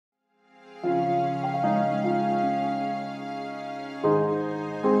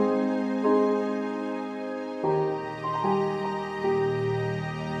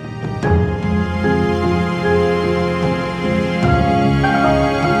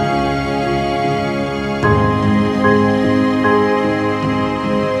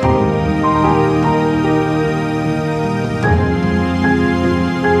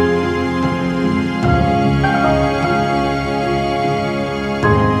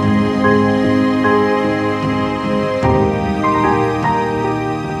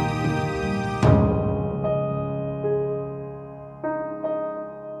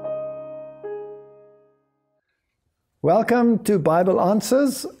Welcome to Bible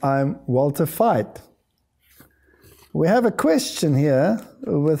Answers. I'm Walter Veith. We have a question here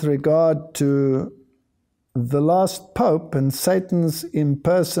with regard to the last Pope and Satan's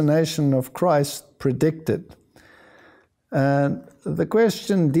impersonation of Christ predicted. And the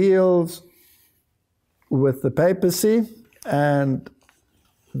question deals with the papacy and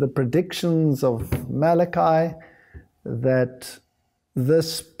the predictions of Malachi that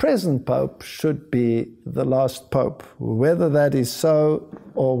this present Pope should be the last Pope, whether that is so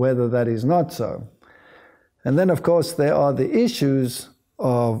or whether that is not so. And then, of course, there are the issues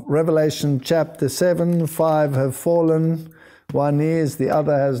of Revelation chapter 7, 5 have fallen, one is, the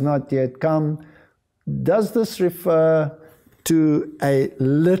other has not yet come. Does this refer to a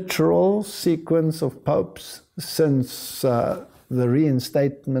literal sequence of popes since the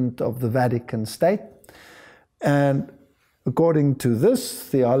reinstatement of the Vatican State? And according to this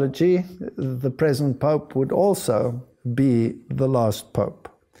theology, the present Pope would also be the last Pope.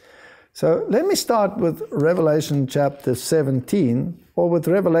 So let me start with Revelation chapter 17, or with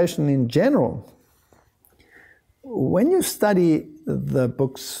Revelation in general. When you study the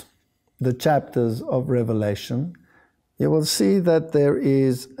books, the chapters of Revelation, you will see that there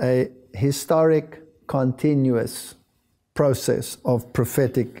is a historic, continuous process of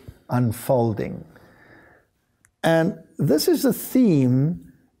prophetic unfolding. And this is a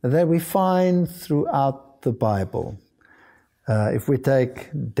theme that we find throughout the Bible. If we take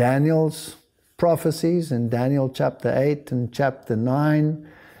Daniel's prophecies in Daniel chapter 8 and chapter 9,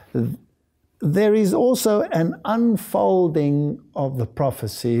 there is also an unfolding of the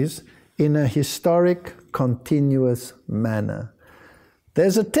prophecies in a historic, continuous manner.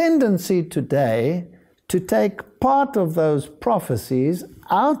 There's a tendency today to take part of those prophecies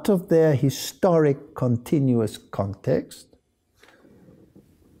out of their historic, continuous context,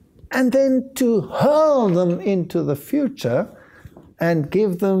 and then to hurl them into the future and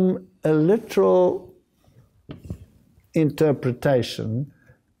give them a literal interpretation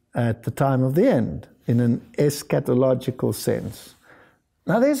at the time of the end, in an eschatological sense.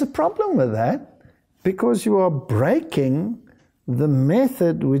 Now, there's a problem with that, because you are breaking the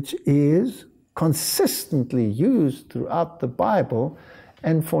method which is consistently used throughout the Bible,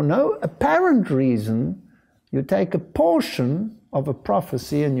 and for no apparent reason, you take a portion of a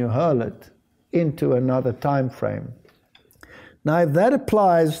prophecy and you hurl it into another time frame. Now, if that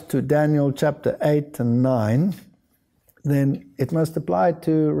applies to Daniel chapter 8 and 9, then it must apply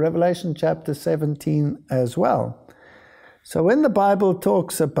to Revelation chapter 17 as well. So when the Bible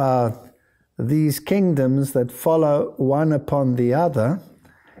talks about these kingdoms that follow one upon the other,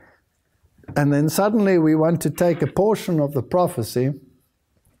 and then suddenly we want to take a portion of the prophecy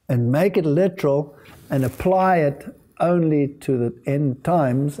and make it literal and apply it only to the end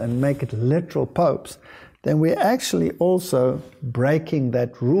times and make it literal popes, then we're actually also breaking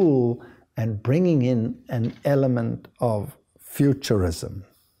that rule and bringing in an element of futurism.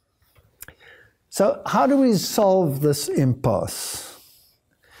 So how do we solve this impasse?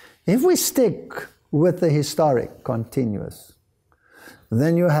 If we stick with the historic, continuous,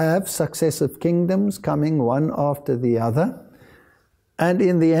 then you have successive kingdoms coming one after the other, and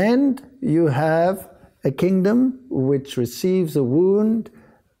in the end you have a kingdom which receives a wound,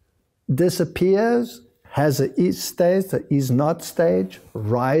 disappears, has a is stage, a is not stage,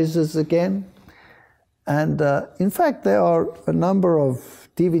 rises again. And in fact, there are a number of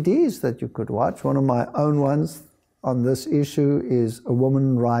DVDs that you could watch. One of my own ones on this issue is A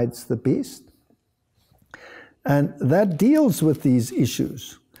Woman Rides the Beast. And that deals with these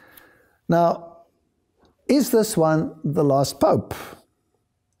issues. Now, is this one the last Pope?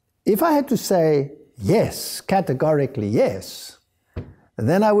 If I had to say yes, categorically yes,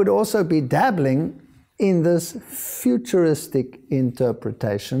 then I would also be dabbling in this futuristic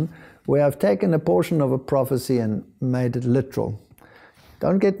interpretation where I've taken a portion of a prophecy and made it literal.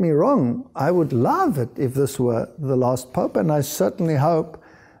 Don't get me wrong, I would love it if this were the last Pope, and I certainly hope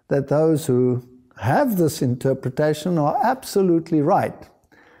that those who have this interpretation are absolutely right.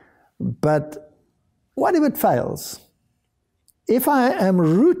 But what if it fails? If I am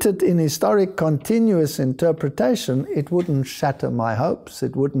rooted in historic continuous interpretation, it wouldn't shatter my hopes,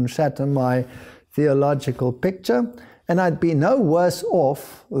 it wouldn't shatter my theological picture, and I'd be no worse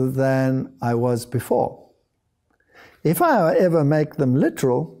off than I was before. If I ever make them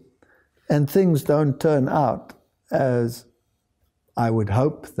literal and things don't turn out as I would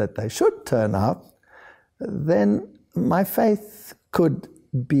hope that they should turn out, then my faith could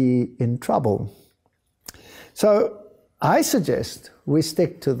be in trouble. So I suggest we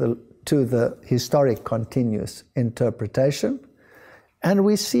stick to the historic continuous interpretation, and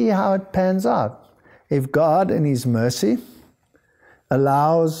we see how it pans out. If God in His mercy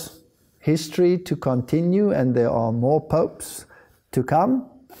allows history to continue and there are more popes to come,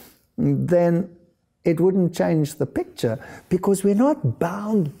 then it wouldn't change the picture, because we're not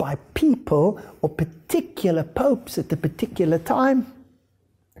bound by people or particular popes at a particular time.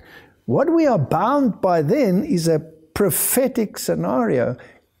 What we are bound by then is a prophetic scenario,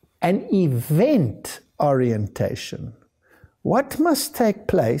 an event orientation. What must take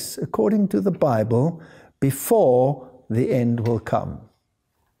place according to the Bible before the end will come?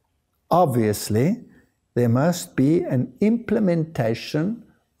 Obviously, there must be an implementation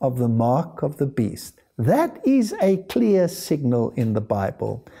of the mark of the beast. That is a clear signal in the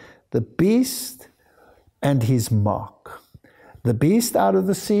Bible. The beast and his mark. The beast out of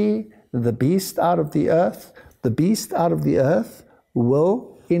the sea, the beast out of the earth. The beast out of the earth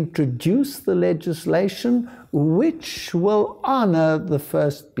will introduce the legislation which will honor the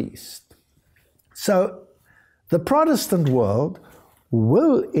first beast. So the Protestant world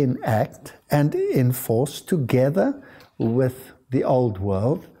will enact and enforce, together with the old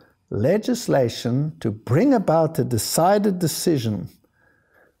world, legislation to bring about a decided decision.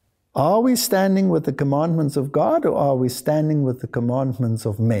 Are we standing with the commandments of God, or are we standing with the commandments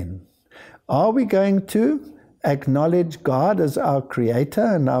of men? Are we going to acknowledge God as our Creator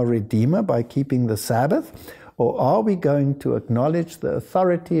and our Redeemer by keeping the Sabbath, or are we going to acknowledge the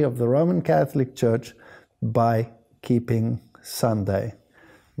authority of the Roman Catholic Church by keeping Sunday?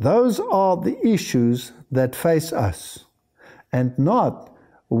 Those are the issues that face us, and not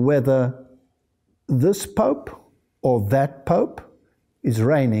whether this Pope or that Pope is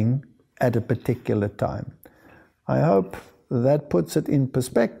reigning at a particular time. I hope that puts it in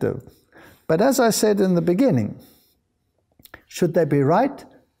perspective. But as I said in the beginning, should they be right,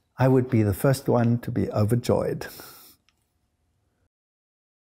 I would be the first one to be overjoyed.